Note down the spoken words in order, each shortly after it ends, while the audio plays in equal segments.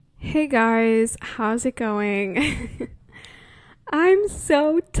Hey guys, how's it going? I'm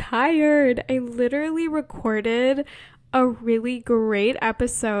so tired. I literally recorded a really great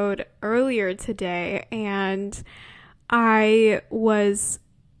episode earlier today, and I was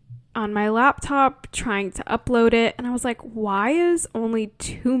on my laptop trying to upload it, and I was like, why is only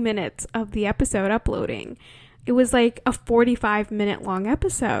 2 minutes of the episode uploading? It was like a 45-minute long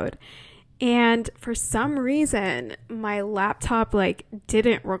episode. And for some reason, my laptop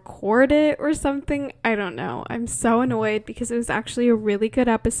didn't record it or something. I don't know. I'm so annoyed because it was actually a really good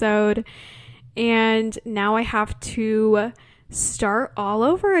episode. And now I have to start all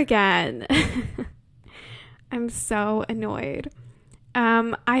over again. I'm so annoyed.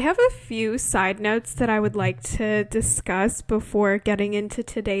 I have a few side notes that I would like to discuss before getting into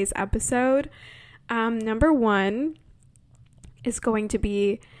today's episode. Number one is going to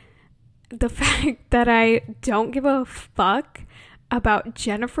be the fact that I don't give a fuck about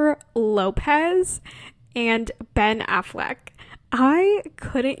Jennifer Lopez and Ben Affleck. I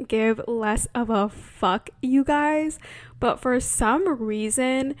couldn't give less of a fuck, you guys, but for some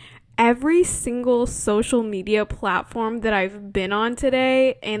reason, every single social media platform that I've been on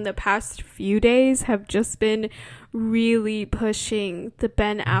today and the past few days have just been really pushing the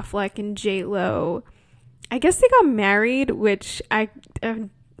Ben Affleck and J-Lo. I guess they got married, which I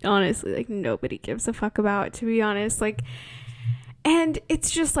honestly, nobody gives a fuck about, to be honest. And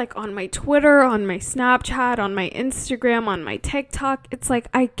it's just on my Twitter, on my Snapchat, on my Instagram, on my TikTok. It's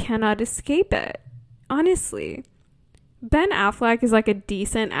I cannot escape it. Honestly. Ben Affleck is a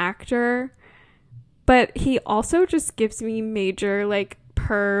decent actor, but he also just gives me major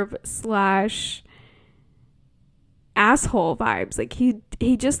perv / asshole vibes.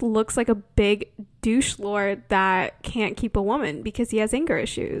 He just looks like a big douche lord that can't keep a woman because he has anger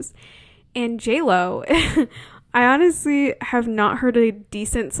issues. And J-Lo, I honestly have not heard a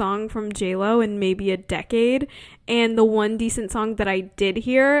decent song from J-Lo in maybe a decade. And the one decent song that I did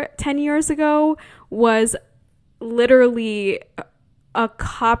hear 10 years ago was literally a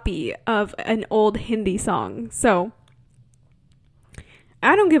copy of an old Hindi song. So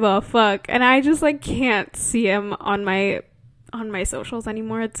I don't give a fuck, and I just can't see him on my socials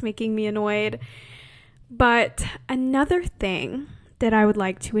anymore. It's making me annoyed. But another thing that I would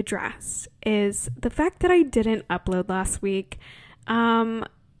like to address is the fact that I didn't upload last week. I'm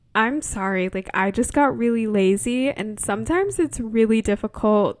sorry, I just got really lazy, and sometimes it's really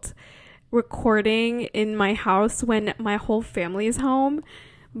difficult recording in my house when my whole family is home.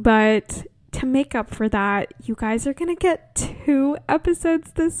 But to make up for that, you guys are gonna get 2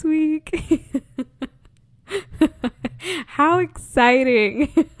 episodes this week. How exciting.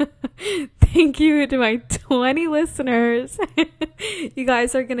 Thank you to my 20 listeners. You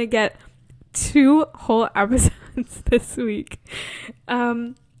guys are gonna get 2 whole episodes this week.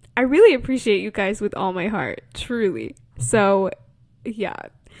 I really appreciate you guys with all my heart, truly. So yeah.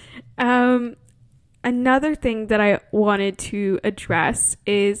 Another thing that I wanted to address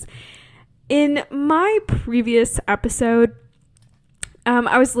is, in my previous episode,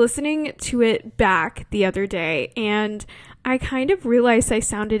 I was listening to it back the other day, and I kind of realized I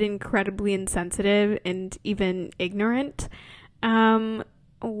sounded incredibly insensitive and even ignorant.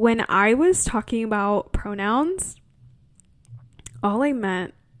 When I was talking about pronouns, all I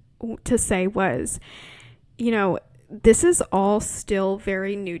meant to say was, this is all still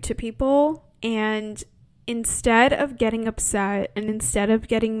very new to people, and instead of getting upset and instead of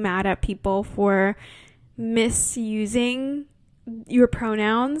getting mad at people for misusing your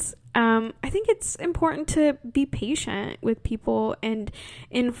pronouns, I think it's important to be patient with people and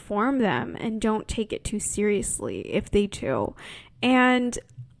inform them, and don't take it too seriously if they do. And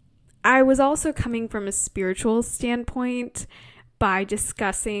I was also coming from a spiritual standpoint by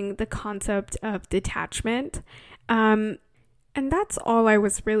discussing the concept of detachment. And that's all I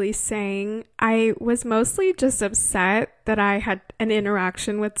was really saying. I was mostly just upset that I had an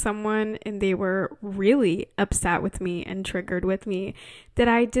interaction with someone and they were really upset with me and triggered with me that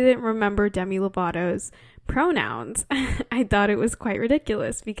I didn't remember Demi Lovato's pronouns. I thought it was quite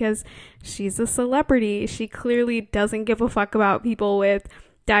ridiculous because she's a celebrity. She clearly doesn't give a fuck about people with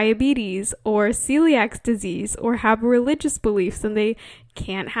diabetes or celiac disease or have religious beliefs, and they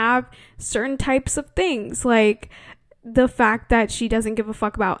can't have certain types of things. The fact that she doesn't give a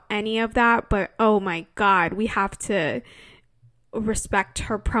fuck about any of that, but oh my god, we have to respect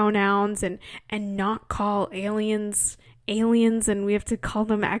her pronouns and not call aliens, and we have to call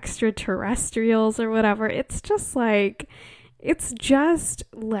them extraterrestrials or whatever. It's just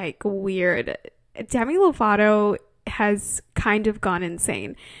weird. Demi Lovato has kind of gone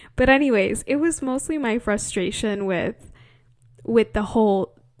insane. But anyways, it was mostly my frustration with the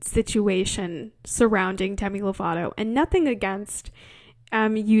whole situation surrounding Demi Lovato, and nothing against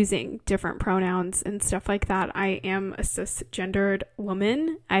using different pronouns and stuff like that. I am a cisgendered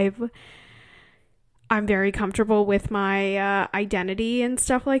woman. I'm very comfortable with my identity and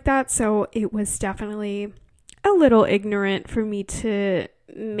stuff like that, so it was definitely a little ignorant for me to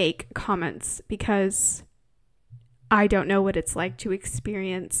make comments because I don't know what it's like to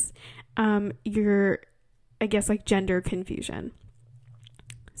experience gender confusion.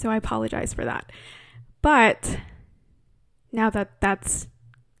 So I apologize for that. But now that that's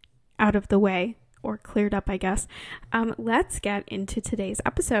out of the way, or cleared up, I guess, let's get into today's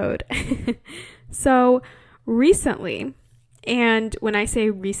episode. So recently, and when I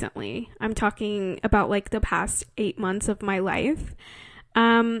say recently, I'm talking about like the past 8 months of my life,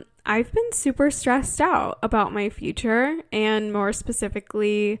 I've been super stressed out about my future, and more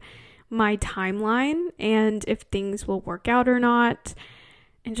specifically my timeline and if things will work out or not,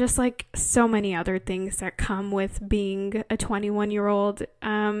 and just like so many other things that come with being a 21-year-old.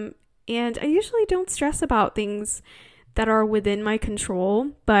 And I usually don't stress about things that are within my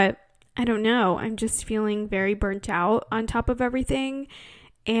control, but I don't know, I'm just feeling very burnt out on top of everything,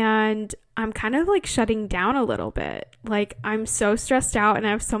 and I'm kind of like shutting down a little bit. Like, I'm so stressed out and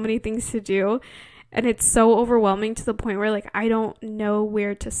I have so many things to do, and it's so overwhelming to the point where like I don't know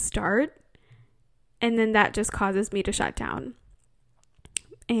where to start, and then that just causes me to shut down.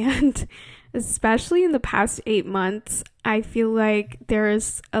 And especially in the past 8 months, I feel like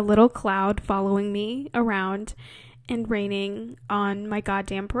there's a little cloud following me around and raining on my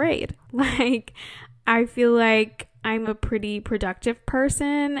goddamn parade. Like, I feel like I'm a pretty productive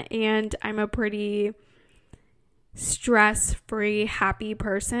person, and I'm a pretty stress-free, happy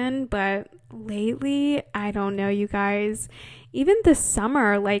person, but lately, I don't know, you guys, even this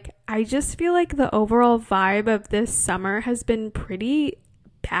summer, like, I just feel like the overall vibe of this summer has been pretty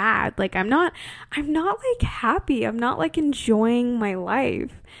bad. Like, I'm not like happy. I'm not like enjoying my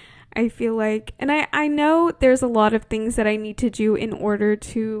life. I feel like, and I know there's a lot of things that I need to do in order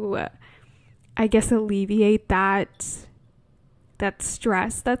to, I guess, alleviate that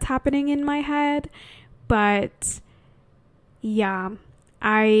stress that's happening in my head. But yeah,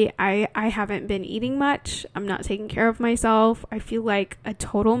 I haven't been eating much. I'm not taking care of myself. I feel like a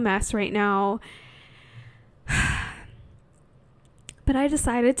total mess right now. But I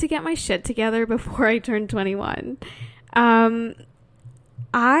decided to get my shit together before I turned 21.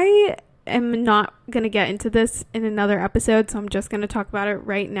 I am not going to get into this in another episode, so I'm just going to talk about it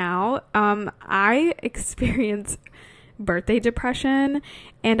right now. I experience birthday depression,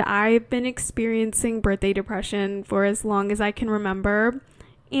 and I've been experiencing birthday depression for as long as I can remember.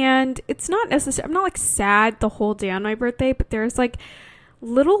 And it's not necessarily, I'm not like sad the whole day on my birthday, but there's like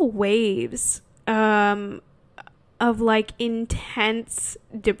little waves of like intense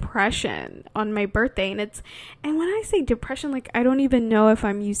depression on my birthday. And when I say depression, like, I don't even know if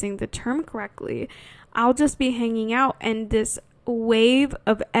I'm using the term correctly. I'll just be hanging out, and this wave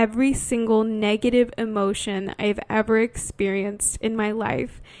of every single negative emotion I've ever experienced in my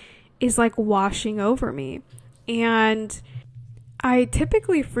life is like washing over me. And I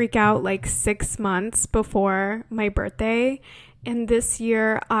typically freak out like 6 months before my birthday. And this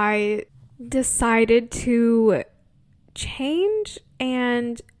year I decided to change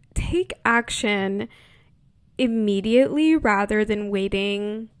and take action immediately rather than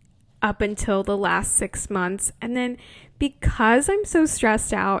waiting up until the last 6 months. And then because I'm so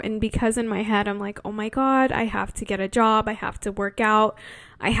stressed out, and because in my head I'm like, oh my God, I have to get a job, I have to work out,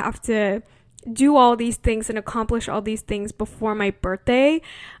 I have to do all these things and accomplish all these things before my birthday,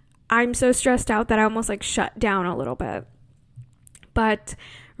 I'm so stressed out that I almost like shut down a little bit. But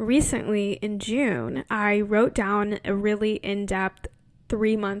recently in June, I wrote down a really in-depth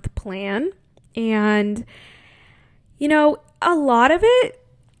 3-month plan, and you know, a lot of it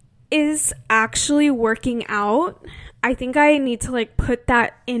is actually working out. I think I need to like put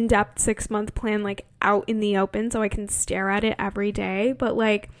that in-depth 6-month plan like out in the open so I can stare at it every day. But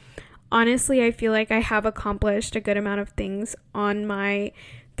like, honestly, I feel like I have accomplished a good amount of things on my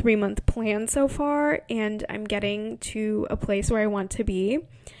 3-month plan so far, and I'm getting to a place where I want to be.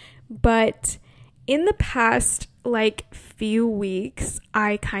 But in the past like few weeks,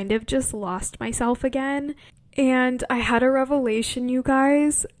 I kind of just lost myself again, and I had a revelation, you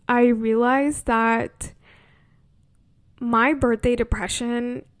guys. I realized that my birthday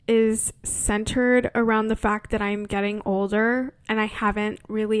depression is centered around the fact that I'm getting older and I haven't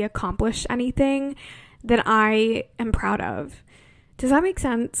really accomplished anything that I am proud of. Does that make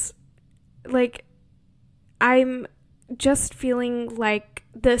sense? Like, I'm just feeling like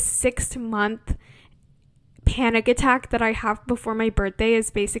the 6th month panic attack that I have before my birthday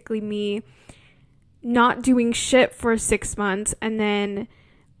is basically me not doing shit for 6 months, and then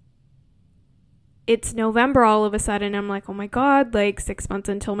it's November all of a sudden. I'm like, oh my God, like 6 months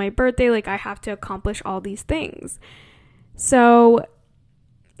until my birthday, like I have to accomplish all these things. So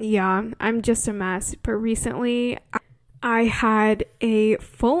yeah, I'm just a mess. But recently I had a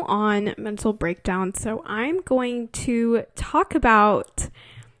full-on mental breakdown. So I'm going to talk about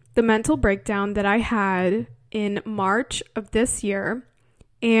the mental breakdown that I had in March of this year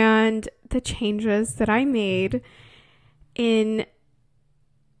and the changes that I made in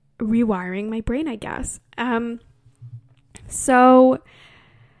rewiring my brain, I guess. So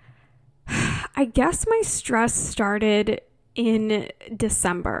I guess my stress started in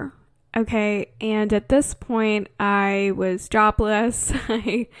December. Okay. And at this point, I was jobless.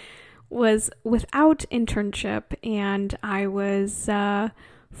 I was without internship, and I was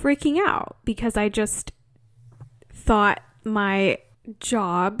freaking out because I just thought my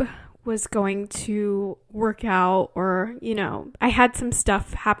job was going to work out, or, you know, I had some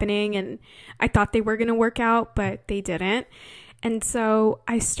stuff happening and I thought they were going to work out, but they didn't. And so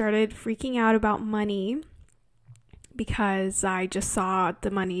I started freaking out about money because I just saw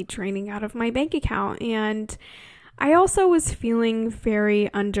the money draining out of my bank account. And I also was feeling very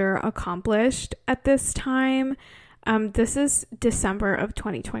underaccomplished at this time. This is December of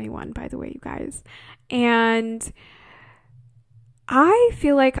 2021, by the way, you guys. And I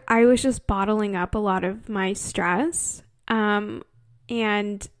feel like I was just bottling up a lot of my stress, and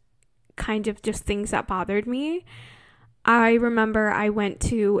kind of just things that bothered me. I remember I went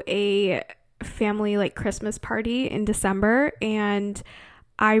to a family like Christmas party in December, and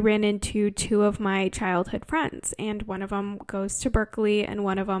I ran into two of my childhood friends, and one of them goes to Berkeley and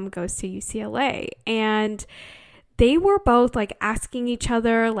one of them goes to UCLA. And they were both like asking each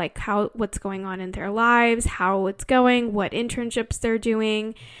other like what's going on in their lives, how it's going, what internships they're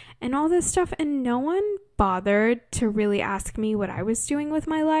doing, and all this stuff. And no one bothered to really ask me what I was doing with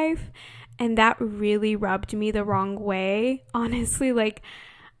my life. And that really rubbed me the wrong way. Honestly, like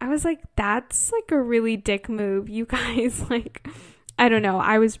I was like, that's like a really dick move, you guys. Like, I don't know.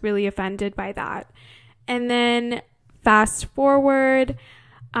 I was really offended by that. And then fast forward,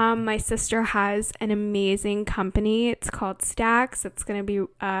 my sister has an amazing company. It's called Stacks. It's going to be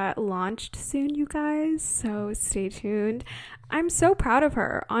launched soon, you guys. So stay tuned. I'm so proud of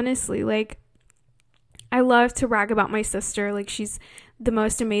her, honestly. Like, I love to brag about my sister. Like, she's the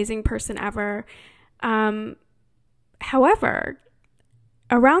most amazing person ever. However,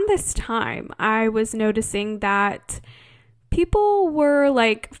 around this time, I was noticing that people were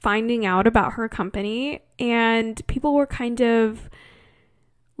like finding out about her company, and people were kind of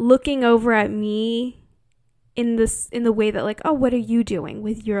looking over at me in the way that like, oh, what are you doing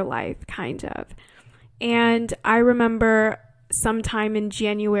with your life, kind of. And I remember sometime in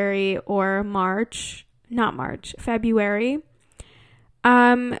January or February,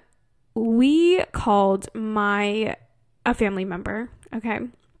 we called a family member. Okay.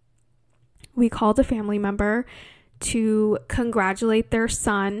 We called a family member to congratulate their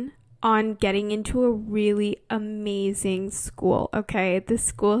son on getting into a really amazing school. Okay. This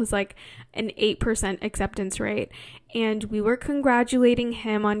school is like an 8% acceptance rate. And we were congratulating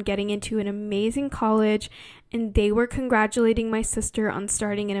him on getting into an amazing college. And they were congratulating my sister on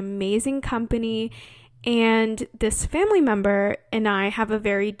starting an amazing company. And this family member and I have a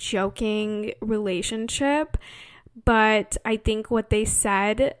very joking relationship. But I think what they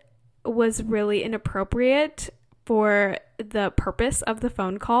said was really inappropriate for the purpose of the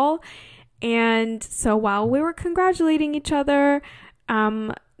phone call. And so while we were congratulating each other,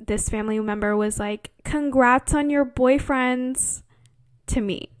 this family member was like, congrats on your boyfriends, to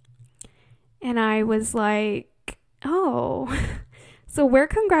me. And I was like, oh, so we're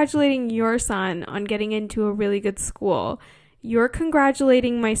congratulating your son on getting into a really good school. You're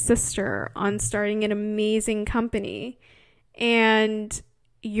congratulating my sister on starting an amazing company. And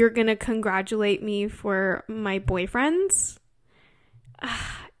you're going to congratulate me for my boyfriends?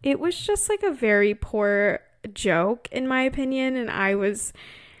 It was just like a very poor joke, in my opinion. And I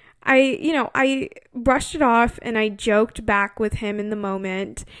brushed it off and I joked back with him in the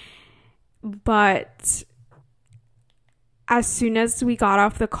moment. But as soon as we got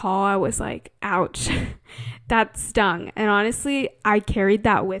off the call, I was like, ouch, that stung. And honestly, I carried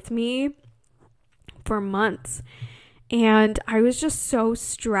that with me for months. And I was just so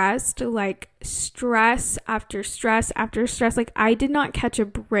stressed, like stress after stress after stress. Like I did not catch a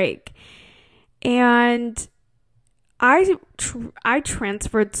break. And I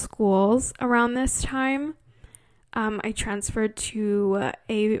transferred schools around this time. I transferred to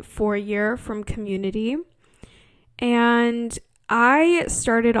a 4-year from community. And I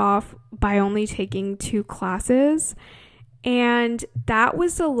started off by only taking 2 classes, and that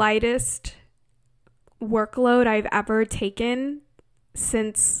was the lightest workload I've ever taken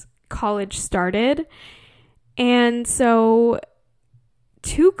since college started. And so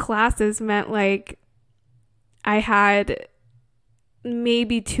 2 classes meant like I had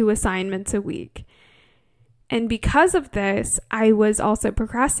maybe 2 assignments a week. And because of this, I was also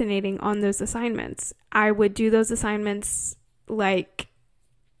procrastinating on those assignments. I would do those assignments like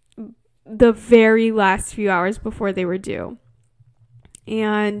the very last few hours before they were due.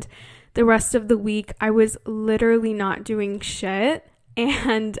 And the rest of the week, I was literally not doing shit.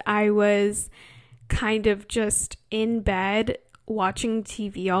 And I was kind of just in bed watching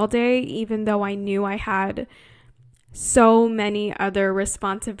TV all day, even though I knew I had so many other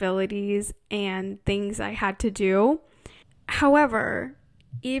responsibilities and things I had to do. However,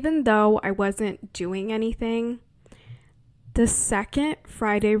 even though I wasn't doing anything, the second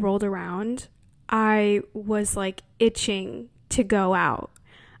Friday rolled around, I was like itching to go out.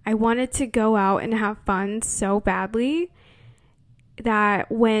 I wanted to go out and have fun so badly that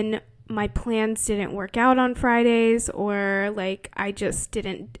when my plans didn't work out on Fridays, or like I just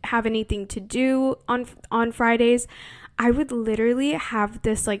didn't have anything to do on Fridays, I would literally have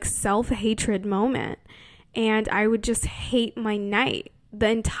this like self-hatred moment, and I would just hate my night the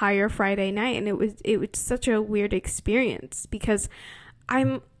entire Friday night. And it was such a weird experience because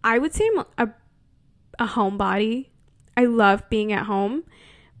I would say I'm a homebody. I love being at home,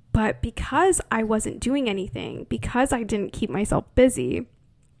 but because I wasn't doing anything, because I didn't keep myself busy,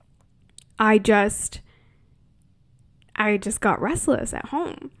 I just got restless at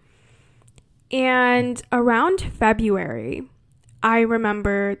home. And around February, I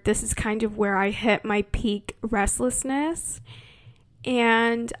remember this is kind of where I hit my peak restlessness.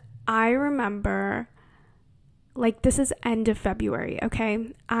 And I remember, like, this is end of February,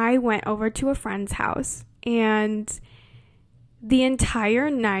 okay? I went over to a friend's house, and the entire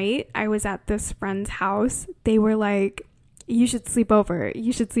night I was at this friend's house, they were like, you should sleep over.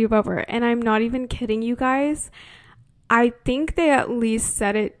 And I'm not even kidding you guys. I think they at least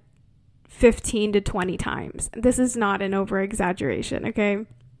said it 15 to 20 times. This is not an over exaggeration, okay?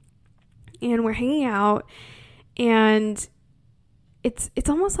 And we're hanging out, and it's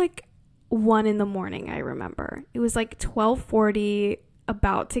almost like 1 a.m, I remember. It was like 12:40,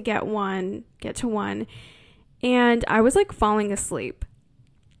 about to get to 1, and I was like falling asleep.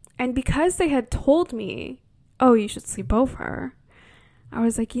 And because they had told me, oh, you should sleep over, I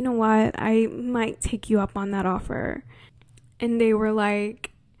was like, you know what? I might take you up on that offer. And they were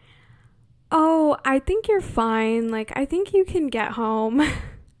like, oh, I think you're fine. Like, I think you can get home.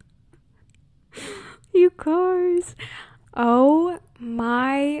 You guys. Oh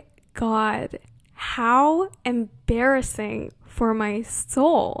my God. How embarrassing for my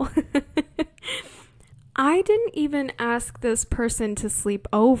soul. I didn't even ask this person to sleep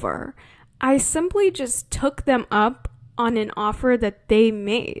over. I simply just took them up on an offer that they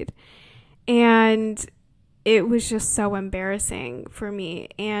made. And it was just so embarrassing for me.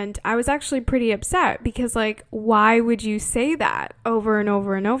 And I was actually pretty upset because, like, why would you say that over and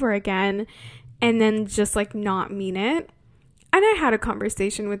over and over again and then just, like, not mean it? And I had a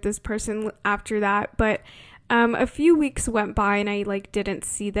conversation with this person after that, but a few weeks went by and I, like, didn't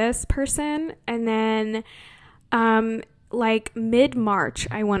see this person. And then, like, mid-March,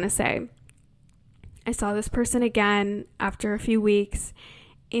 I want to say, I saw this person again after a few weeks,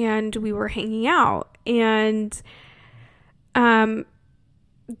 and we were hanging out, and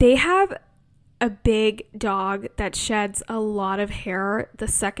they have a big dog that sheds a lot of hair the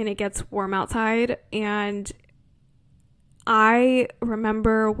second it gets warm outside. And I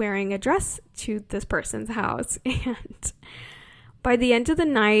remember wearing a dress to this person's house, and by the end of the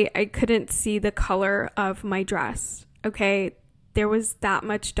night, I couldn't see the color of my dress. Okay, there was that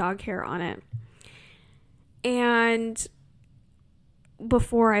much dog hair on it. And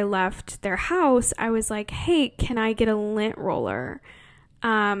before I left their house, I was like, hey, can I get a lint roller?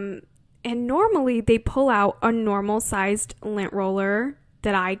 And normally they pull out a normal sized lint roller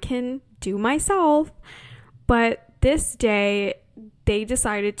that I can do myself. But this day they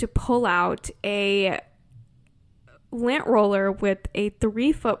decided to pull out a lint roller with a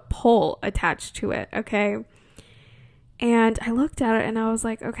 3-foot pole attached to it. Okay. And I looked at it and I was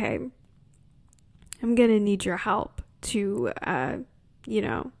like, okay, I'm going to need your help to,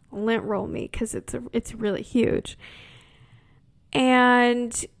 lint roll me, because it's really huge.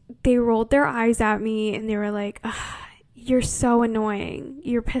 And they rolled their eyes at me and they were like, you're so annoying.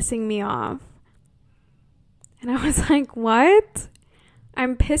 You're pissing me off. And I was like, what?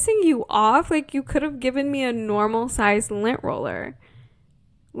 I'm pissing you off. Like, you could have given me a normal sized lint roller.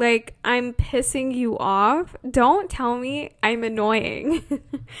 Like, I'm pissing you off. Don't tell me I'm annoying.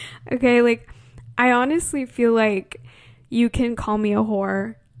 Okay, like, I honestly feel like you can call me a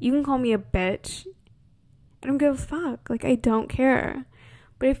whore. You can call me a bitch. I don't give a fuck. Like, I don't care.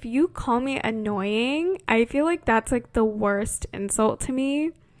 But if you call me annoying, I feel like that's like the worst insult to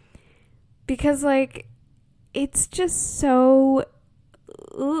me. Because, like, it's just so...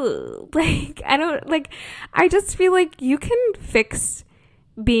 like, I just feel like you can fix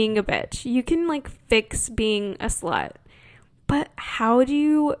being a bitch. You can, like, fix being a slut. But how do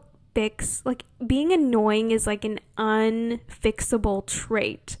you fix, like, being annoying is like an unfixable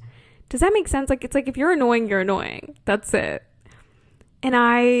trait. Does that make sense? Like, it's like if you're annoying, you're annoying. That's it. And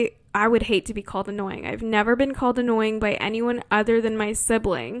I would hate to be called annoying. I've never been called annoying by anyone other than my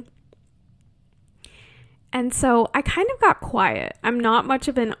sibling. And so I kind of got quiet. I'm not much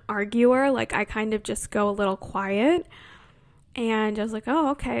of an arguer. Like, I kind of just go a little quiet. And I was like, oh,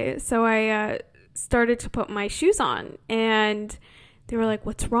 okay. So I started to put my shoes on. And they were like,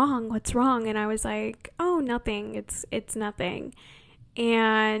 what's wrong? What's wrong? And I was like, oh, nothing. It's nothing.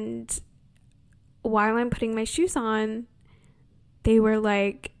 And while I'm putting my shoes on, they were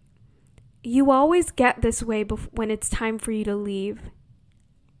like, you always get this way when it's time for you to leave.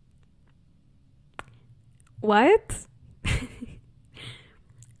 What?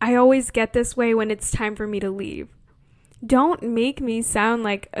 I always get this way when it's time for me to leave. Don't make me sound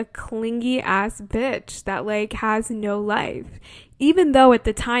like a clingy ass bitch that, like, has no life. Even though at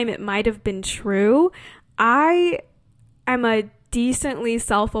the time it might have been true, I am a decently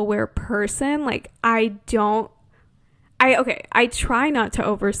self-aware person. Like, I try not to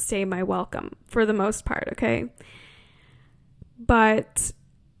overstay my welcome for the most part, okay? But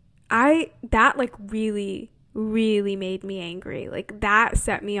that like really made me angry. Like, that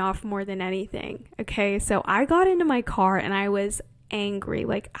set me off more than anything. Okay, so I got into my car and I was angry.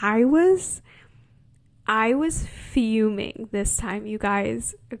 Like, I was fuming this time, you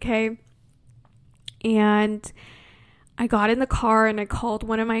guys. Okay, and I got in the car and I called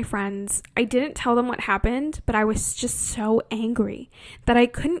one of my friends. I didn't tell them what happened, but I was just so angry that I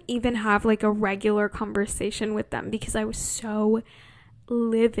couldn't even have like a regular conversation with them because I was so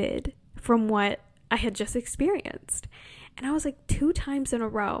livid from what I had just experienced. And I was like, 2 times in a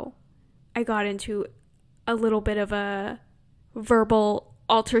row, I got into a little bit of a verbal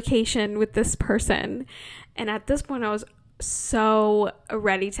altercation with this person. And at this point, I was so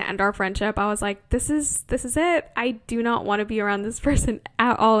ready to end our friendship. I was like, this is it. I do not want to be around this person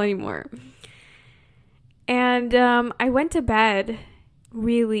at all anymore. And I went to bed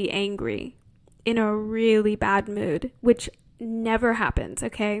really angry, in a really bad mood, which never happens,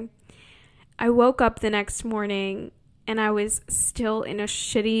 okay? I woke up the next morning and I was still in a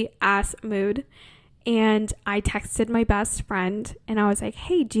shitty ass mood. And I texted my best friend and I was like,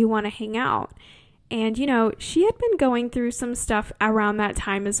 hey, do you want to hang out? And, you know, she had been going through some stuff around that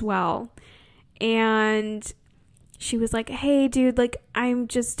time as well. And she was like, hey, dude, like, I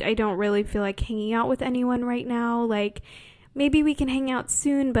don't really feel like hanging out with anyone right now. Like, maybe we can hang out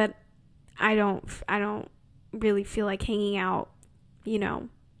soon, but I don't really feel like hanging out, you know,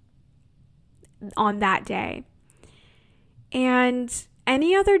 on that day. And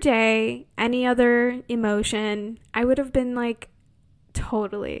any other day, any other emotion, I would have been like,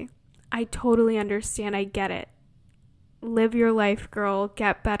 I totally understand. I get it. Live your life, girl.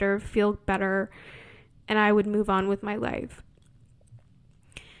 Get better, feel better. And I would move on with my life.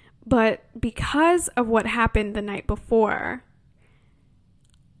 But because of what happened the night before,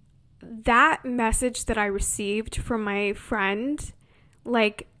 that message that I received from my friend,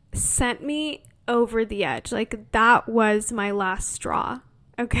 like, sent me over the edge. Like, that was my last straw.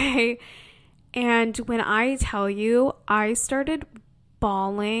 Okay. And when I tell you, I started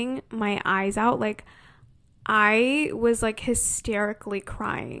bawling my eyes out. Like, I was like hysterically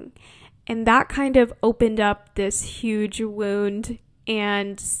crying. And that kind of opened up this huge wound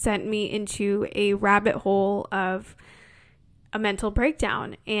and sent me into a rabbit hole of a mental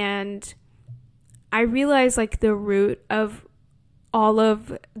breakdown. And I realized, like, the root of all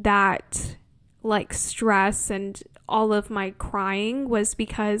of that, like, stress and all of my crying was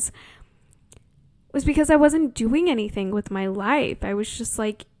because I wasn't doing anything with my life. I was just,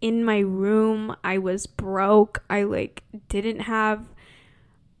 like, in my room. I was broke. I didn't have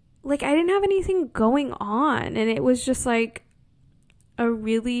anything going on. And it was just, like, a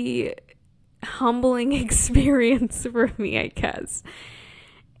really humbling experience for me, I guess.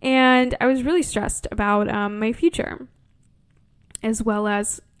 And I was really stressed about my future, as well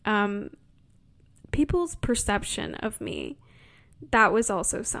as people's perception of me. that was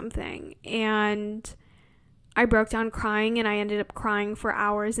also something. And I broke down crying, and I ended up crying for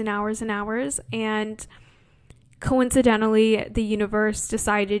hours and hours and hours. And coincidentally, the universe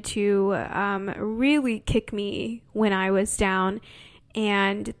decided to really kick me when I was down.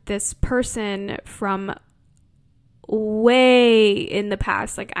 And this person from way in the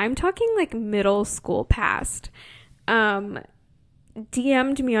past, like I'm talking like middle school past,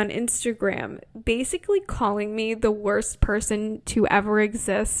 DM'd me on Instagram, basically calling me the worst person to ever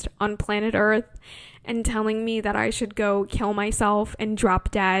exist on planet Earth and telling me that I should go kill myself and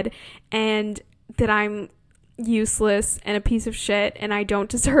drop dead, and that I'm useless and a piece of shit and I don't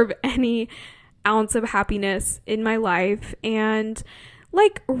deserve any ounce of happiness in my life, and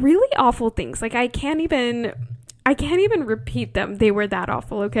like really awful things. Like I can't even repeat them. They were that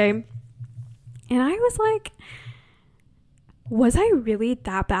awful, okay? And I was like, was I really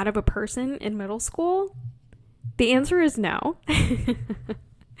that bad of a person in middle school? The answer is no.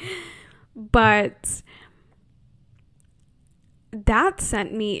 But that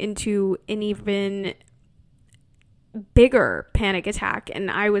sent me into an even bigger panic attack, and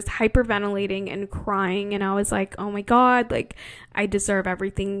I was hyperventilating and crying, and I was like, oh my God, like I deserve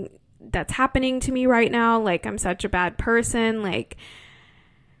everything that's happening to me right now. Like I'm such a bad person. Like,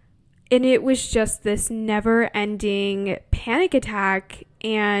 and it was just this never ending panic attack.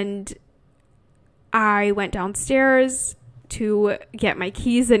 And I went downstairs to get my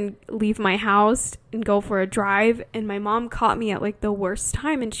keys and leave my house and go for a drive. And my mom caught me at like the worst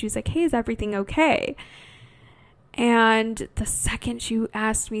time, and she was like, hey, is everything okay? And the second she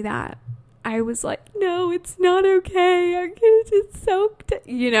asked me that, I was like, no, it's not okay. I'm gonna get soaked,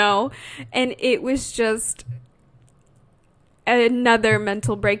 and it was just another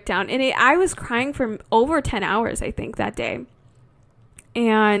mental breakdown. And I was crying for over 10 hours, I think, that day.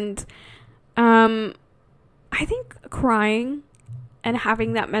 And I think crying and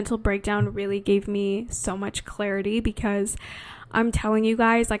having that mental breakdown really gave me so much clarity, because I'm telling you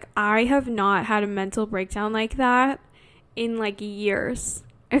guys, like, I have not had a mental breakdown like that in like years.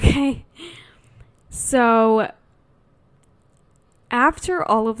 Okay. So after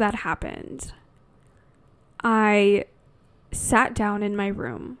all of that happened, I sat down in my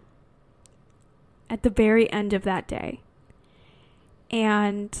room at the very end of that day,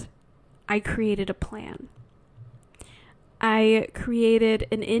 and I created a plan. I created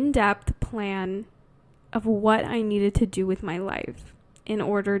an in-depth plan of what I needed to do with my life in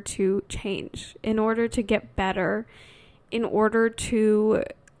order to change, in order to get better, in order to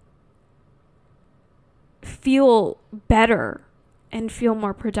feel better and feel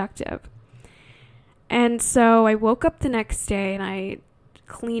more productive. And so I woke up the next day and I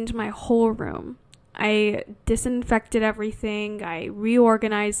cleaned my whole room. I disinfected everything. I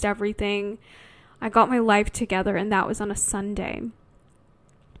reorganized everything. I got my life together, and that was on a Sunday.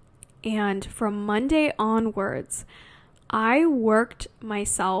 And from Monday onwards, I worked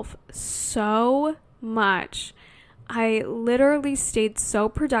myself so much. I literally stayed so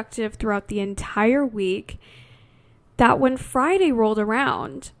productive throughout the entire week that when Friday rolled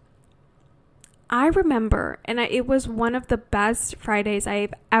around, I remember, and it was one of the best Fridays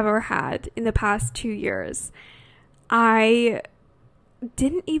I've ever had in the past 2 years. I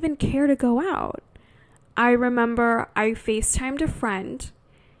didn't even care to go out. I remember I FaceTimed a friend,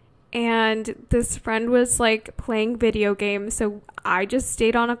 and this friend was like playing video games, so I just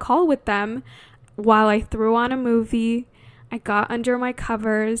stayed on a call with them while I threw on a movie. I got under my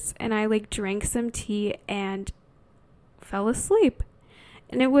covers and I like drank some tea and fell asleep.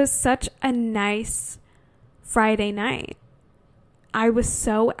 And it was such a nice Friday night. I was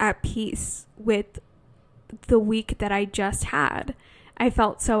so at peace with the week that I just had. I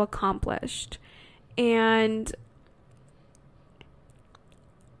felt so accomplished. And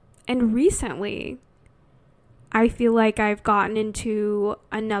recently, I feel like I've gotten into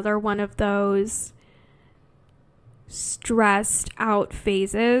another one of those stressed out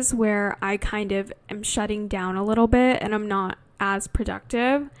phases where I kind of am shutting down a little bit and I'm not as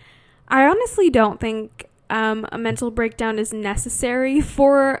productive. I honestly don't think a mental breakdown is necessary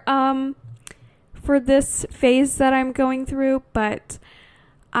for this phase that I'm going through, but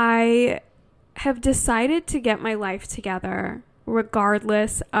I have decided to get my life together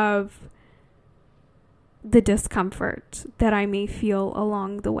regardless of the discomfort that I may feel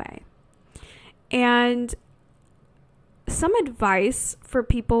along the way. And some advice for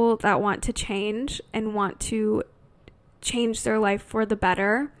people that want to change and want to change their life for the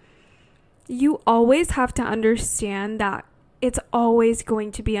better: you always have to understand that it's always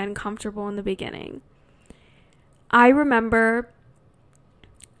going to be uncomfortable in the beginning. I remember,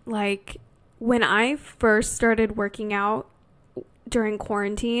 like, when I first started working out during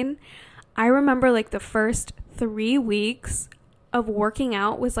quarantine, I remember like the first 3 weeks of working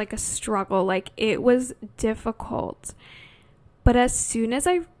out was like a struggle. Like it was difficult. But as soon as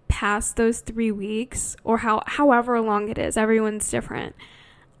I passed those 3 weeks, or however long it is, everyone's different,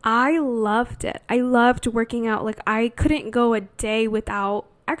 I loved it. I loved working out. Like I couldn't go a day without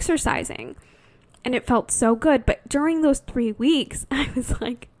exercising. And it felt so good. But during those 3 weeks, I was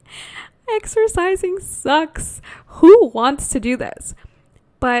like, exercising sucks. Who wants to do this?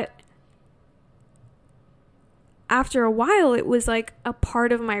 But after a while, it was like a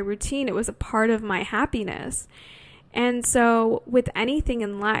part of my routine. It was a part of my happiness. And so with anything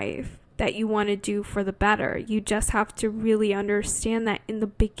in life that you want to do for the better, you just have to really understand that in the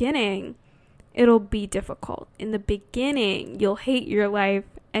beginning, it'll be difficult. In the beginning, you'll hate your life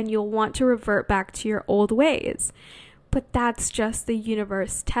and you'll want to revert back to your old ways. But that's just the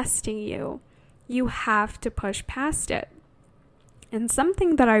universe testing you. You have to push past it. And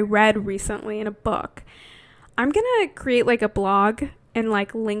something that I read recently in a book, I'm going to create like a blog and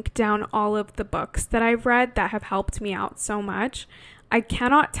like link down all of the books that I've read that have helped me out so much. I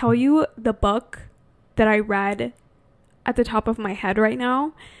cannot tell you the book that I read at the top of my head right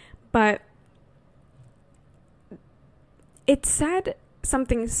now, but it said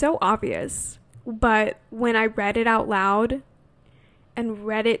something so obvious. But when I read it out loud and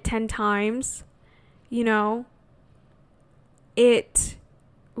read it 10 times, you know, it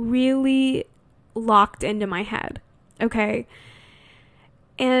really locked into my head, okay?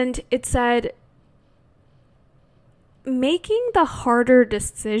 And it said, making the harder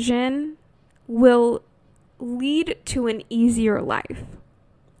decision will lead to an easier life,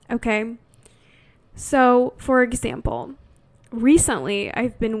 okay? So, for example, recently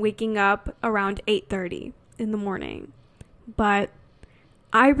I've been waking up around 8:30 in the morning, but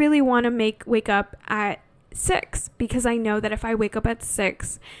I really want to wake up at 6 because I know that if I wake up at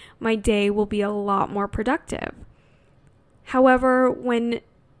 6, my day will be a lot more productive. However, when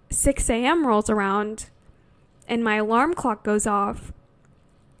 6 a.m. rolls around and my alarm clock goes off,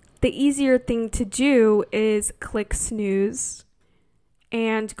 the easier thing to do is click snooze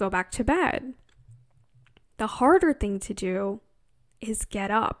and go back to bed. The harder thing to do is get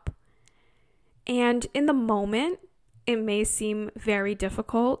up. And in the moment, it may seem very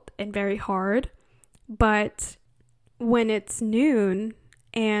difficult and very hard, but when it's noon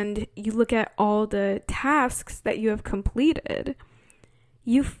and you look at all the tasks that you have completed,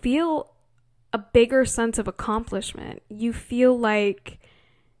 you feel a bigger sense of accomplishment. You feel like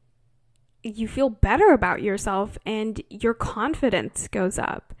you feel better about yourself and your confidence goes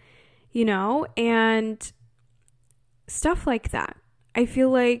up, you know, and stuff like that. I feel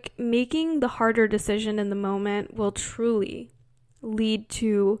like making the harder decision in the moment will truly lead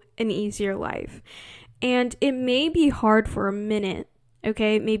to an easier life. And it may be hard for a minute,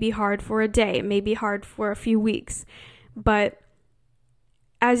 okay? It may be hard for a day. It may be hard for a few weeks. But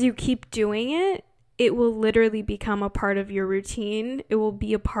as you keep doing it, it will literally become a part of your routine. It will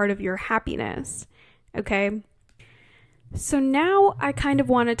be a part of your happiness, okay? So now I kind of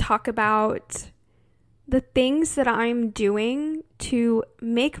want to talk about the things that I'm doing to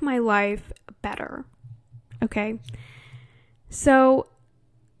make my life better, okay? So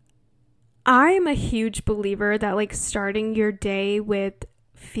I am a huge believer that like starting your day with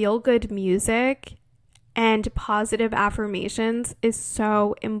feel-good music and positive affirmations is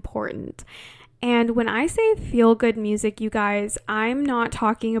so important. And when I say feel-good music, you guys, I'm not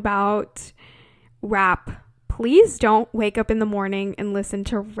talking about rap. Please don't wake up in the morning and listen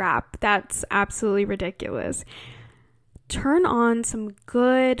to rap. That's absolutely ridiculous. Turn on some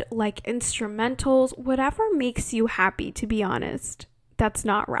good like instrumentals, whatever makes you happy, to be honest. That's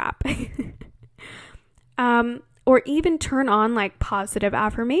not rap. Or even turn on like positive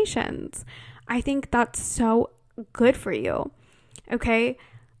affirmations. I think that's so good for you. Okay?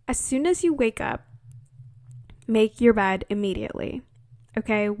 As soon as you wake up, make your bed immediately.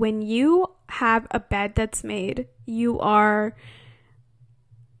 Okay? When you have a bed that's made, you are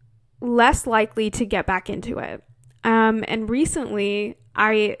less likely to get back into it. And recently,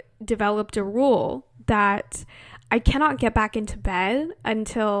 I developed a rule that I cannot get back into bed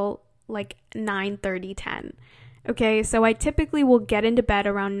until like 9:30, 10. Okay, so I typically will get into bed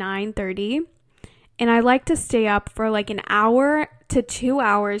around 9:30, and I like to stay up for like an hour to 2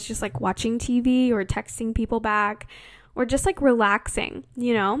 hours just like watching TV or texting people back or just like relaxing,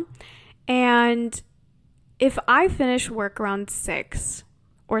 you know? And if I finish work around 6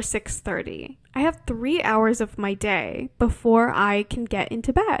 or 6:30, I have 3 hours of my day before I can get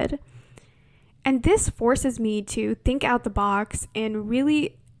into bed. And this forces me to think out the box and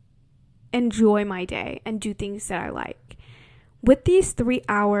really enjoy my day and do things that I like. With these 3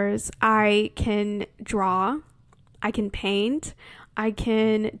 hours, I can draw, I can paint, I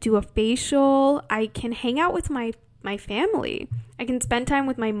can do a facial, I can hang out with my family. I can spend time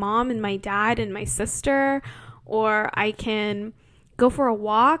with my mom and my dad and my sister, or I can go for a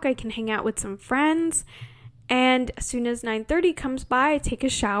walk, I can hang out with some friends. And as soon as 9:30 comes by, I take a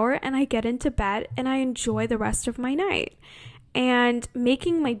shower and I get into bed and I enjoy the rest of my night. And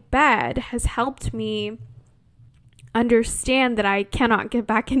making my bed has helped me understand that I cannot get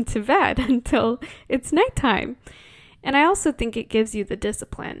back into bed until it's nighttime. And I also think it gives you the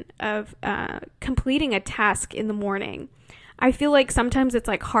discipline of completing a task in the morning. I feel like sometimes it's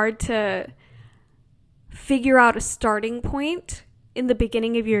like hard to figure out a starting point in the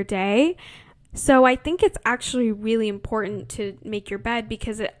beginning of your day. So I think it's actually really important to make your bed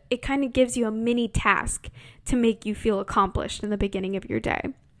because it kind of gives you a mini task to make you feel accomplished in the beginning of your day.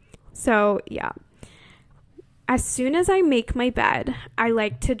 So yeah. As soon as I make my bed, I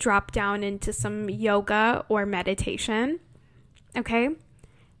like to drop down into some yoga or meditation, okay?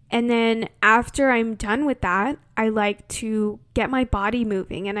 And then after I'm done with that, I like to get my body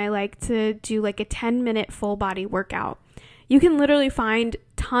moving and I like to do like a 10-minute full body workout. You can literally find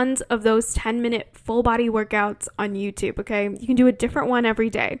tons of those 10-minute full body workouts on YouTube, okay? You can do a different one every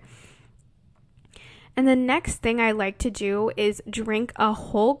day. And the next thing I like to do is drink a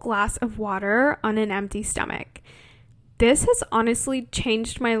whole glass of water on an empty stomach. This has honestly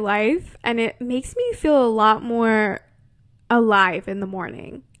changed my life and it makes me feel a lot more alive in the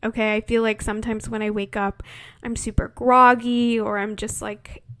morning. Okay, I feel like sometimes when I wake up, I'm super groggy or I'm just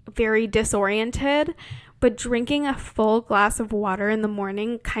like very disoriented. But drinking a full glass of water in the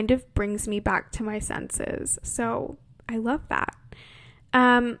morning kind of brings me back to my senses. So I love that.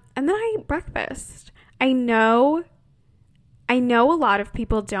 And then I eat breakfast. I know a lot of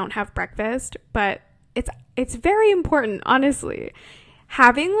people don't have breakfast, but it's very important, honestly.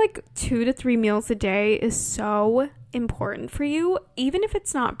 Having like 2 to 3 meals a day is so important for you. Even if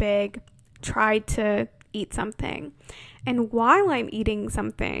it's not big, try to eat something. And while I'm eating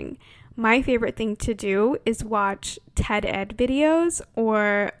something, my favorite thing to do is watch TED Ed videos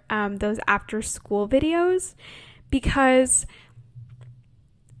or those after school videos because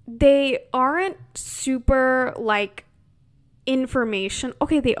they aren't super like information.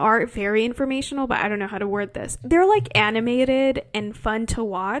 Okay, they are very informational, but I don't know how to word this. They're like animated and fun to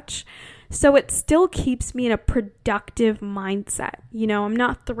watch. So it still keeps me in a productive mindset. You know, I'm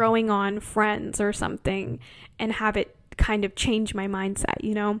not throwing on Friends or something and have it kind of change my mindset,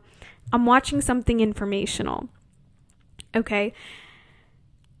 you know? I'm watching something informational. Okay.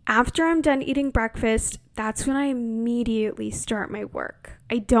 After I'm done eating breakfast, that's when I immediately start my work.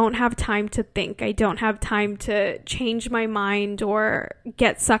 I don't have time to think. I don't have time to change my mind or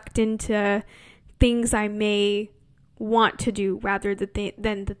get sucked into things I may want to do rather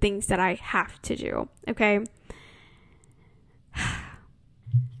than the things that I have to do. Okay.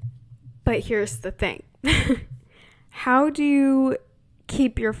 But here's the thing. How do you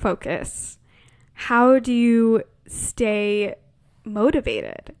keep your focus? How do you stay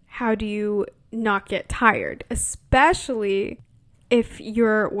motivated? How do you not get tired? Especially if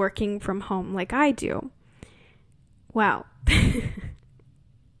you're working from home like I do. Well,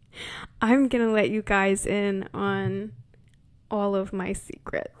 I'm going to let you guys in on all of my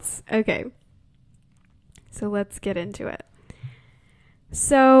secrets. Okay. So let's get into it.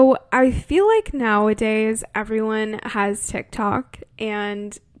 So I feel like nowadays everyone has TikTok,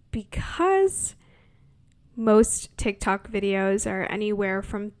 and because most TikTok videos are anywhere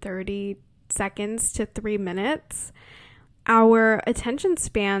from 30 seconds to 3 minutes, our attention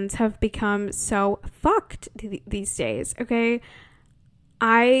spans have become so fucked these days, okay?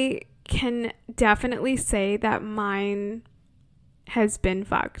 I can definitely say that mine has been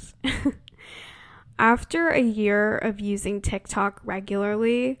fucked. After a year of using TikTok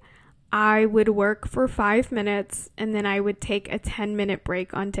regularly, I would work for 5 minutes and then I would take a 10-minute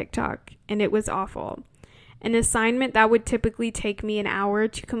break on TikTok, and it was awful. An assignment that would typically take me an hour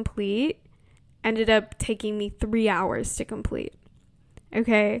to complete ended up taking me 3 hours to complete.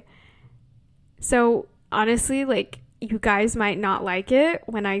 Okay? So honestly, like, you guys might not like it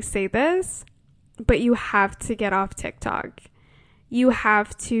when I say this, but you have to get off TikTok. You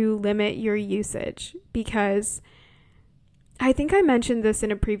have to limit your usage because I think I mentioned this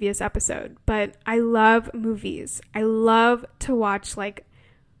in a previous episode, but I love movies. I love to watch like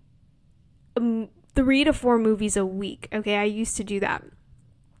 3 to 4 movies a week. Okay, I used to do that.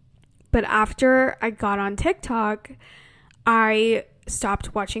 But after I got on TikTok, I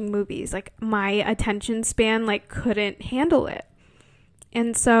stopped watching movies. Like, my attention span like couldn't handle it.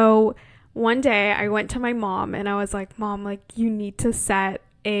 And so one day I went to my mom and I was like, Mom, like, you need to set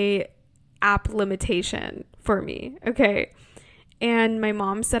a app limitation for me, okay? And my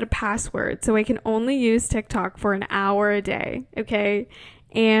mom set a password so I can only use TikTok for an hour a day, okay?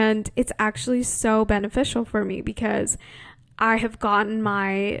 And it's actually so beneficial for me because I have gotten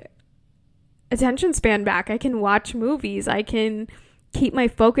my attention span back. I can watch movies. I can keep my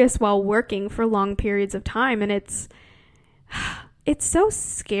focus while working for long periods of time. And it's so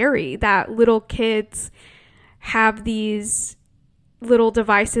scary that little kids have these little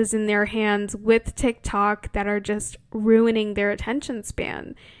devices in their hands with TikTok that are just ruining their attention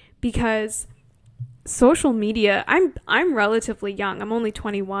span, because social media, I'm relatively young. I'm only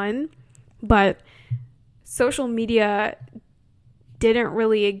 21, but social media didn't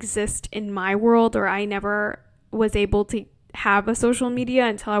really exist in my world, or I never was able to have a social media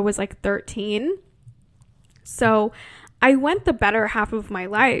until I was like 13. So I went the better half of my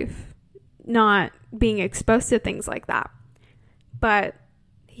life not being exposed to things like that. But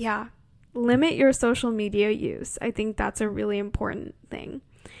yeah, limit your social media use. I think that's a really important thing.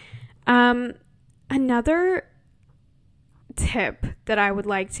 Another tip that I would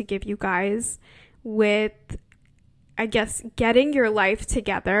like to give you guys with, I guess, getting your life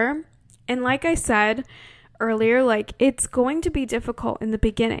together. And like I said earlier, like, it's going to be difficult in the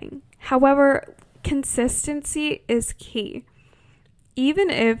beginning. However, consistency is key. Even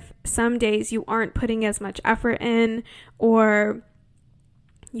if some days you aren't putting as much effort in, or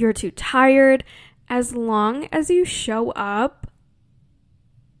you're too tired, as long as you show up,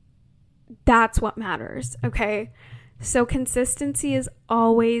 that's what matters, okay? So consistency is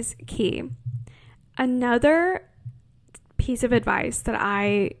always key. Another piece of advice that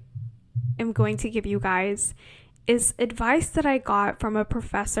I am going to give you guys is advice that I got from a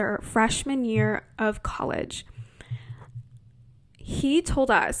professor freshman year of college. He told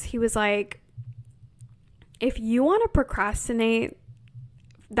us, he was like, if you want to procrastinate,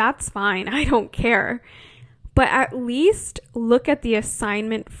 that's fine. I don't care. But at least look at the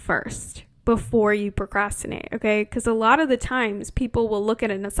assignment first before you procrastinate, okay? Because a lot of the times people will look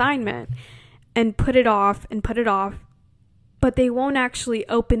at an assignment and put it off, but they won't actually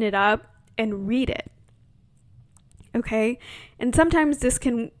open it up and read it, okay? And sometimes this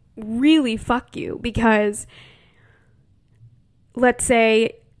can really fuck you, because let's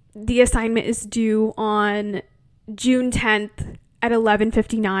say the assignment is due on June 10th at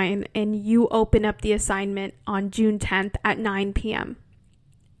 11:59, and you open up the assignment on June 10th at 9 p.m.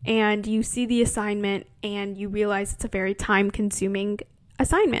 and you see the assignment and you realize it's a very time-consuming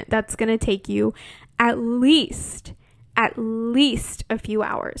assignment that's going to take you at least a few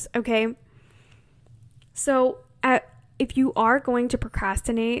hours, okay? So if you are going to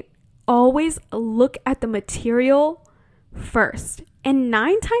procrastinate, always look at the material first. And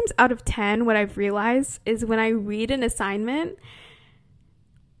 9 times out of 10, what I've realized is when I read an assignment,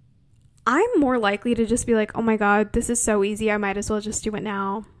 I'm more likely to just be like, oh my God, this is so easy. I might as well just do it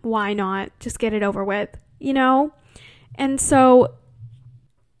now. Why not? Just get it over with, you know? And so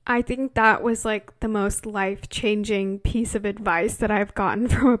I think that was like the most life-changing piece of advice that I've gotten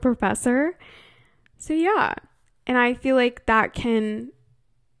from a professor. So yeah, and I feel like that can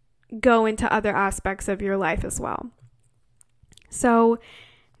go into other aspects of your life as well. So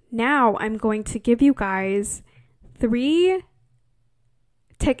now I'm going to give you guys 3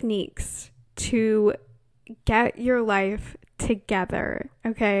 techniques to get your life together,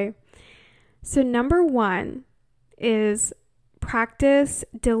 okay? So number 1 is practice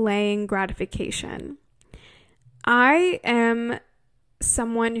delaying gratification. I am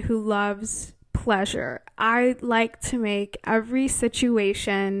someone who loves pleasure. I like to make every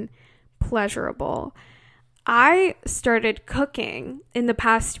situation pleasurable. I started cooking in the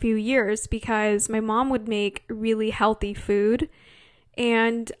past few years because my mom would make really healthy food,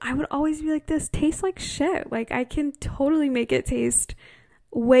 and I would always be like, this tastes like shit. Like, I can totally make it taste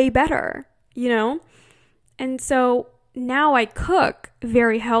way better, you know? And so now I cook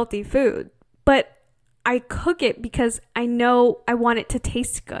very healthy food, but I cook it because I know I want it to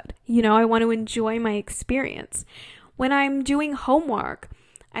taste good. You know, I want to enjoy my experience. When I'm doing homework,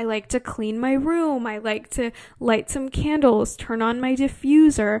 I like to clean my room. I like to light some candles, turn on my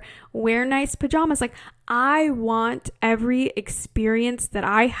diffuser, wear nice pajamas. Like, I want every experience that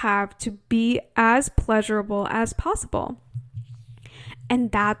I have to be as pleasurable as possible.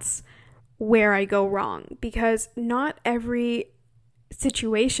 And that's where I go wrong, because not every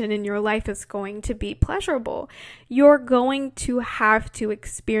situation in your life is going to be pleasurable. You're going to have to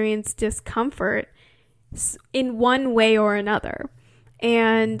experience discomfort in one way or another.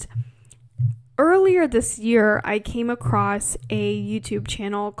 And earlier this year, I came across a YouTube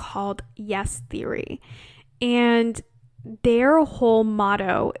channel called Yes Theory, and their whole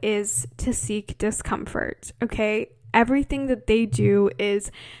motto is to seek discomfort, okay? Everything that they do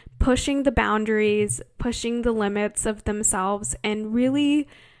is pushing the boundaries, pushing the limits of themselves, and really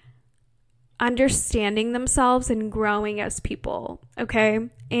understanding themselves and growing as people, okay?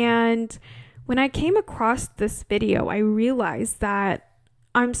 And when I came across this video, I realized that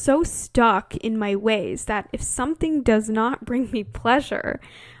I'm so stuck in my ways that if something does not bring me pleasure,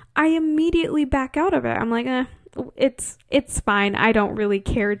 I immediately back out of it. I'm like, it's fine. I don't really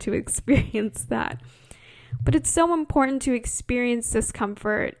care to experience that. But it's so important to experience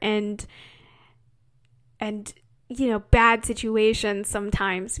discomfort and bad situations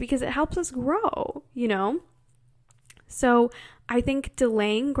sometimes, because it helps us grow, So I think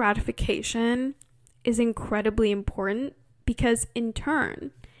delaying gratification is incredibly important, because in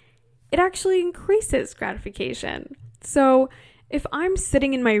turn, it actually increases gratification. So if I'm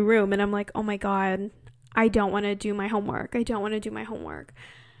sitting in my room and I'm like, oh my God, I don't want to do my homework.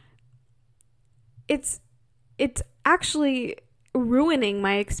 It's actually ruining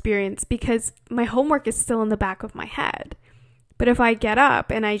my experience, because my homework is still in the back of my head. But if I get up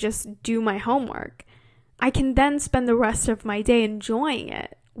and I just do my homework, I can then spend the rest of my day enjoying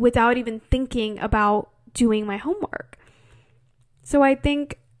it without even thinking about doing my homework. So I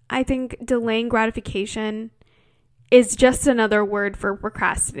think delaying gratification is just another word for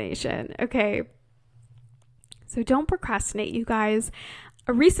procrastination, okay? So don't procrastinate, you guys.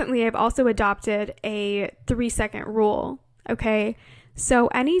 Recently, I've also adopted a 3-second rule, okay? So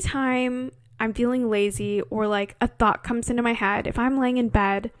anytime I'm feeling lazy or like a thought comes into my head, if I'm laying in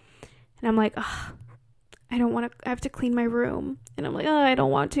bed and I'm like, I have to clean my room. And I'm like, I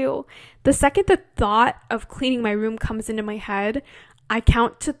don't want to. The second the thought of cleaning my room comes into my head, I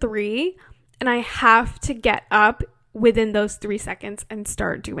count to 3 and I have to get up within those 3 seconds and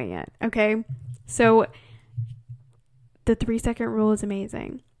start doing it, okay? So the 3-second rule is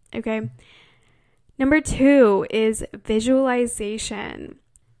amazing, okay? Number 2 is visualization.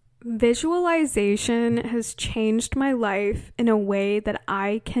 Visualization has changed my life in a way that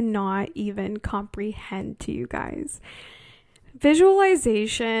I cannot even comprehend to you guys.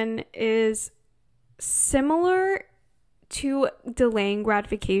 Visualization is similar to delaying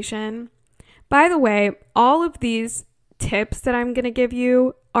gratification. By the way, all of these tips that I'm going to give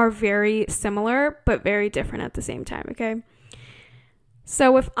you are very similar, but very different at the same time, okay?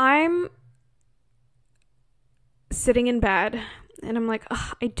 So if I'm sitting in bed and I'm like,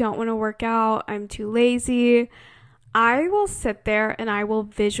 I don't want to work out, I'm too lazy, I will sit there and I will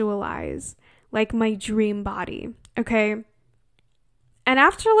visualize like my dream body, okay? And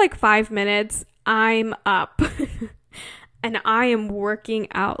after like 5 minutes, I'm up and I am working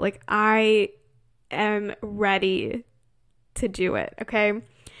out. Like I am ready to do it, okay?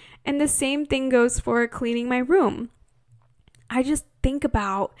 And the same thing goes for cleaning my room. I just think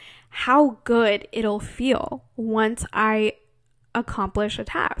about how good it'll feel once I accomplish a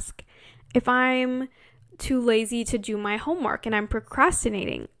task. If I'm too lazy to do my homework and I'm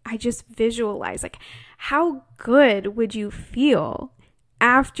procrastinating, I just visualize like how good would you feel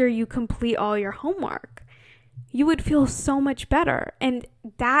after you complete all your homework? You would feel so much better. And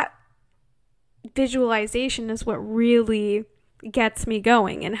that visualization is what really gets me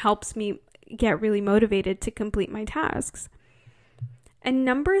going and helps me get really motivated to complete my tasks. And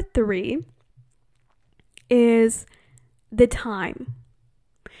number 3 is the time.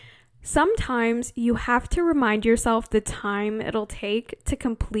 Sometimes you have to remind yourself the time it'll take to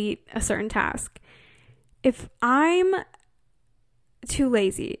complete a certain task. If I'm too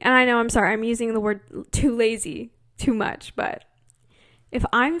lazy, and I know, I'm using the word too lazy too much, but if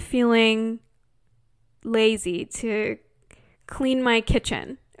I'm feeling lazy to clean my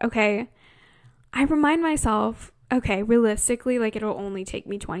kitchen, okay, I remind myself, okay, realistically, like it'll only take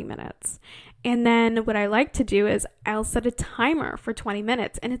me 20 minutes. And then what I like to do is I'll set a timer for 20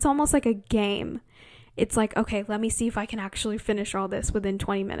 minutes, and it's almost like a game. It's like, okay, let me see if I can actually finish all this within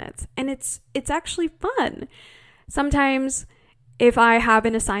 20 minutes. And it's actually fun. Sometimes if I have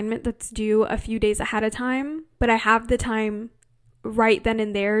an assignment that's due a few days ahead of time, but I have the time right then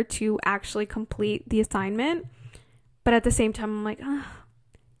and there to actually complete the assignment, but at the same time, I'm like,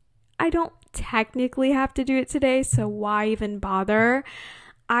 I don't technically have to do it today, so why even bother?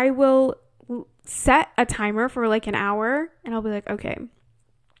 I will set a timer for like an hour, and I'll be like, okay,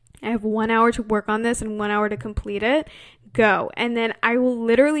 I have 1 hour to work on this and 1 hour to complete it. Go. And then I will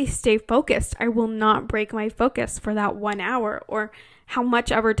literally stay focused. I will not break my focus for that 1 hour or how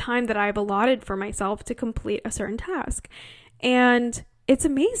much ever time that I've allotted for myself to complete a certain task. And it's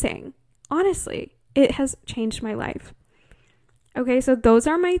amazing. Honestly, it has changed my life. Okay, so those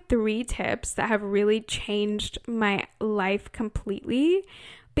are my 3 tips that have really changed my life completely.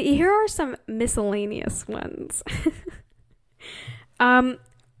 But here are some miscellaneous ones.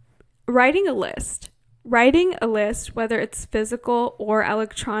 Writing a list. Writing a list, whether it's physical or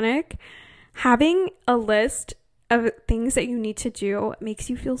electronic, having a list of things that you need to do makes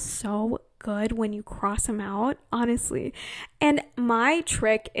you feel so good when you cross them out, honestly. And my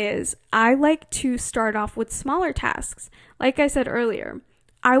trick is I like to start off with smaller tasks. Like I said earlier,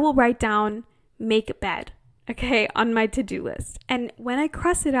 I will write down make a bed, okay, on my to-do list. And when I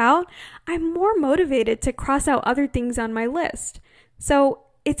cross it out, I'm more motivated to cross out other things on my list. So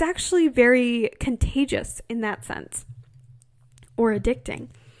it's actually very contagious in that sense, or addicting.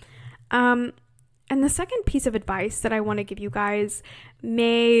 And the second piece of advice that I want to give you guys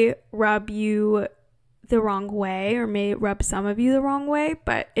may rub you the wrong way, or may rub some of you the wrong way,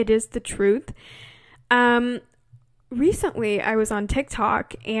 but it is the truth. Recently, I was on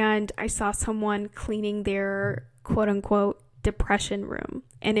TikTok and I saw someone cleaning their quote unquote depression room,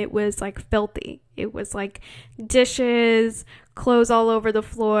 and it was like filthy. It was like dishes, clothes all over the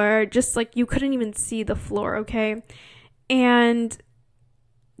floor, just like you couldn't even see the floor, okay? And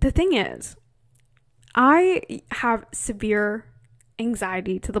the thing is, I have severe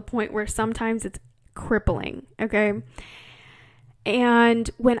anxiety to the point where sometimes it's crippling, okay? And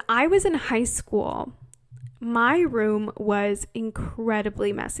when I was in high school, my room was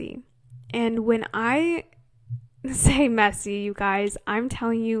incredibly messy. And when I say messy, you guys, I'm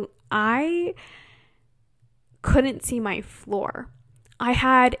telling you, I couldn't see my floor. I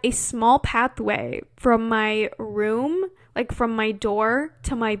had a small pathway from my room, like from my door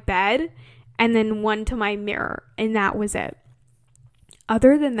to my bed, and then one to my mirror, and that was it.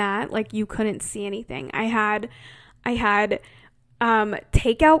 Other than that, like, you couldn't see anything. I had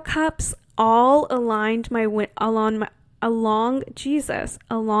takeout cups all aligned along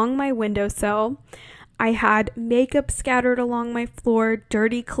my windowsill. I had makeup scattered along my floor,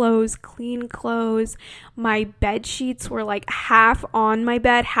 dirty clothes, clean clothes. My bed sheets were like half on my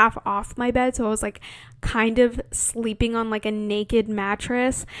bed, half off my bed. So I was like kind of sleeping on like a naked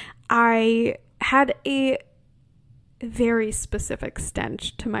mattress. I had a very specific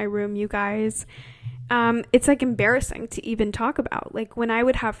stench to my room, you guys. It's like embarrassing to even talk about. Like, when I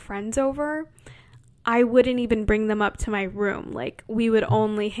would have friends over, I wouldn't even bring them up to my room. Like, we would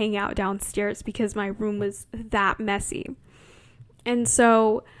only hang out downstairs because my room was that messy. And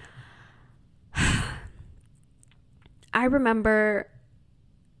so I remember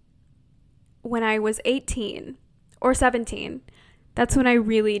when I was 18 or 17, that's when I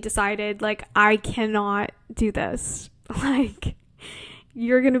really decided, like, I cannot do this. Like,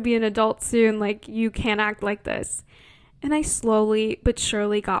 you're going to be an adult soon. Like, you can't act like this. And I slowly but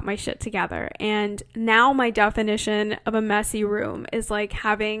surely got my shit together. And now my definition of a messy room is like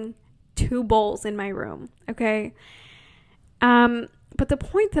having 2 bowls in my room. Okay. But the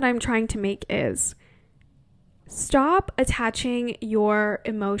point that I'm trying to make is stop attaching your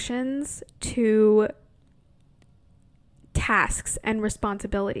emotions to tasks and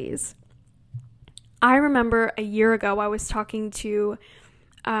responsibilities. I remember a year ago, I was talking to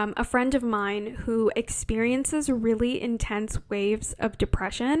a friend of mine who experiences really intense waves of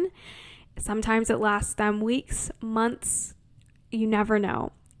depression. Sometimes it lasts them weeks, months, you never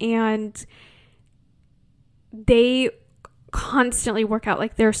know. And they constantly work out,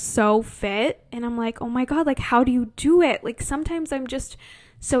 like, they're so fit. And I'm like, oh my God, like, how do you do it? Like, sometimes I'm just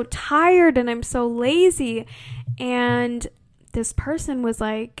so tired and I'm so lazy. And this person was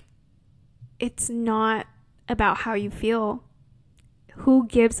like, it's not about how you feel. Who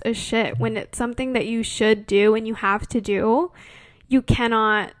gives a shit? When it's something that you should do and you have to do, you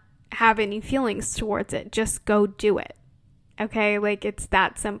cannot have any feelings towards it. Just go do it. Okay? Like, it's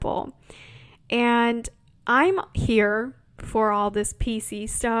that simple. And I'm here for all this PC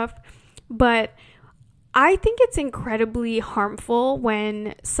stuff, but I think it's incredibly harmful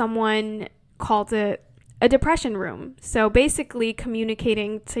when someone calls it a depression room. So basically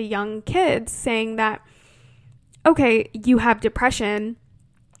communicating to young kids saying that, okay, you have depression,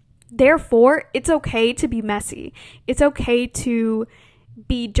 therefore it's okay to be messy. It's okay to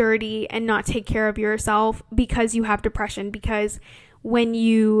be dirty and not take care of yourself because you have depression. Because when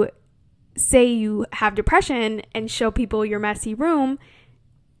you say you have depression and show people your messy room,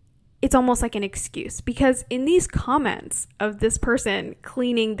 it's almost like an excuse. Because in these comments of this person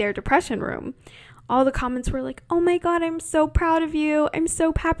cleaning their depression room, all the comments were like, oh my God, I'm so proud of you. I'm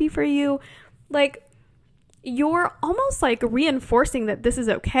so happy for you. Like, you're almost like reinforcing that this is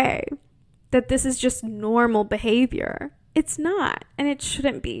okay, that this is just normal behavior. It's not, and it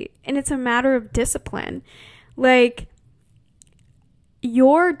shouldn't be. And it's a matter of discipline. Like,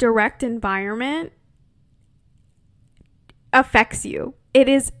 your direct environment affects you. It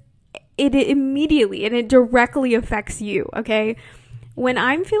immediately and it directly affects you, okay? When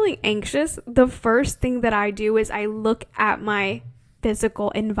I'm feeling anxious, the first thing that I do is I look at my physical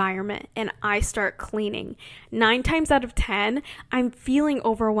environment and I start cleaning. 9 times out of 10, I'm feeling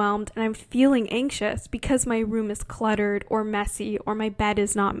overwhelmed and I'm feeling anxious because my room is cluttered or messy or my bed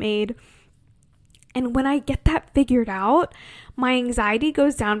is not made. And when I get that figured out, my anxiety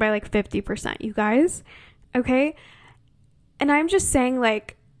goes down by like 50%, you guys, okay? And I'm just saying,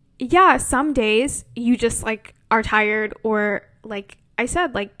 like, yeah, some days you just like are tired, or like I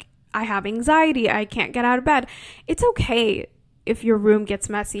said, like, I have anxiety, I can't get out of bed. It's okay if your room gets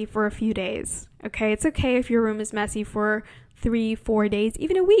messy for a few days, okay? It's okay if your room is messy for 3-4 days,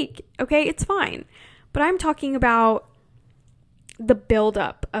 even a week, okay? It's fine. But I'm talking about the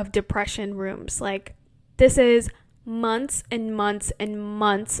buildup of depression rooms. Like, this is months and months and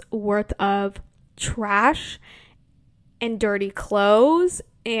months worth of trash and dirty clothes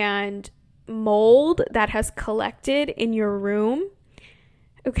and mold that has collected in your room,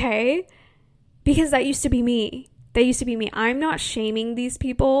 okay? Because that used to be me. I'm not shaming these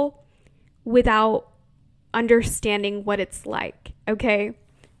people without understanding what it's like, okay?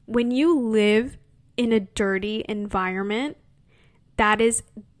 When you live in a dirty environment, that is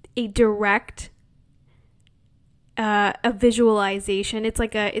a direct a visualization. It's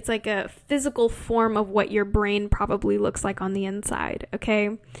like a physical form of what your brain probably looks like on the inside,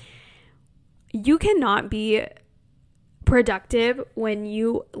 okay? You cannot be productive when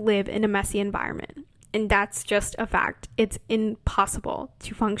you live in a messy environment. And that's just a fact. It's impossible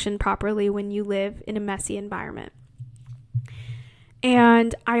to function properly when you live in a messy environment.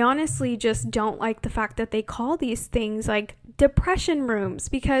 And I honestly just don't like the fact that they call these things like depression rooms,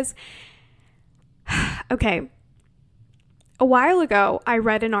 because, okay, a while ago, I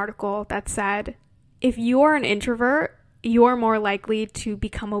read an article that said, if you are an introvert, you are more likely to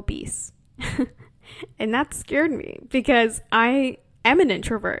become obese. And that scared me because I am an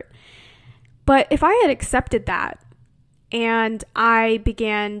introvert. But if I had accepted that and I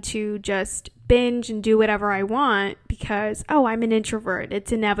began to just binge and do whatever I want because, oh, I'm an introvert,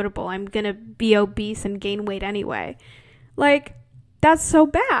 it's inevitable, I'm going to be obese and gain weight anyway. Like, that's so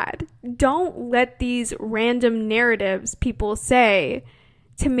bad. Don't let these random narratives people say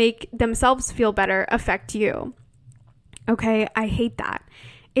to make themselves feel better affect you. Okay, I hate that.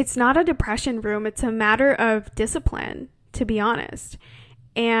 It's not a depression room. It's a matter of discipline, to be honest.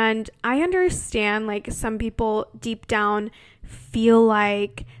 And I understand, like, some people deep down feel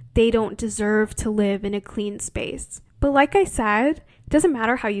like they don't deserve to live in a clean space. But like I said, it doesn't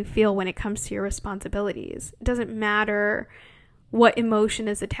matter how you feel when it comes to your responsibilities. It doesn't matter what emotion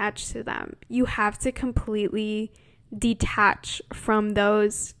is attached to them. You have to completely detach from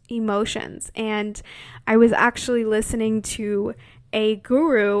those emotions. And I was actually listening to a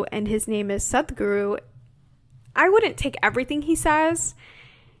guru, and his name is Sadhguru. I wouldn't take everything he says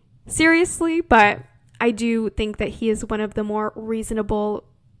seriously, but I do think that he is one of the more reasonable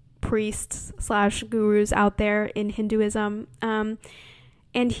priests / gurus out there in Hinduism. And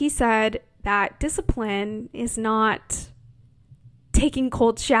he said that discipline is not taking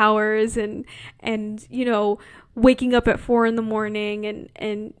cold showers and you know, waking up at 4 a.m.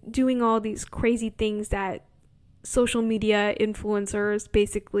 and doing all these crazy things that social media influencers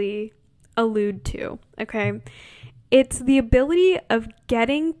basically allude to, okay? It's the ability of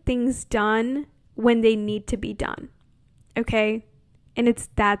getting things done when they need to be done, okay? And it's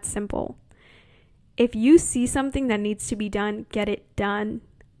that simple. If you see something that needs to be done, get it done.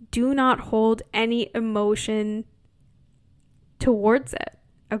 Do not hold any emotion towards it,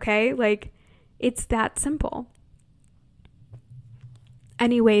 okay? Like, it's that simple.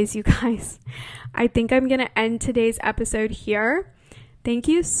 Anyways, you guys, I think I'm going to end today's episode here. Thank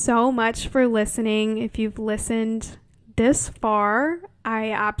you so much for listening. If you've listened this far,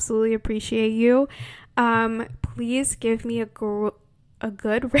 I absolutely appreciate you. Please give me a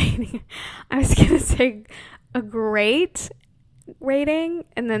good rating. I was going to say a great rating,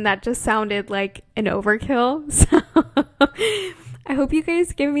 and then that just sounded like an overkill. So I hope you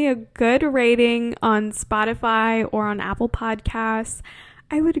guys give me a good rating on Spotify or on Apple Podcasts.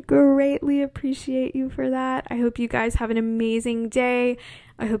 I would greatly appreciate you for that. I hope you guys have an amazing day.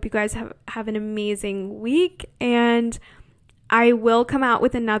 I hope you guys have an amazing week. And I will come out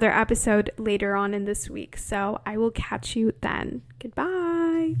with another episode later on in this week. So I will catch you then.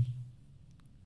 Goodbye.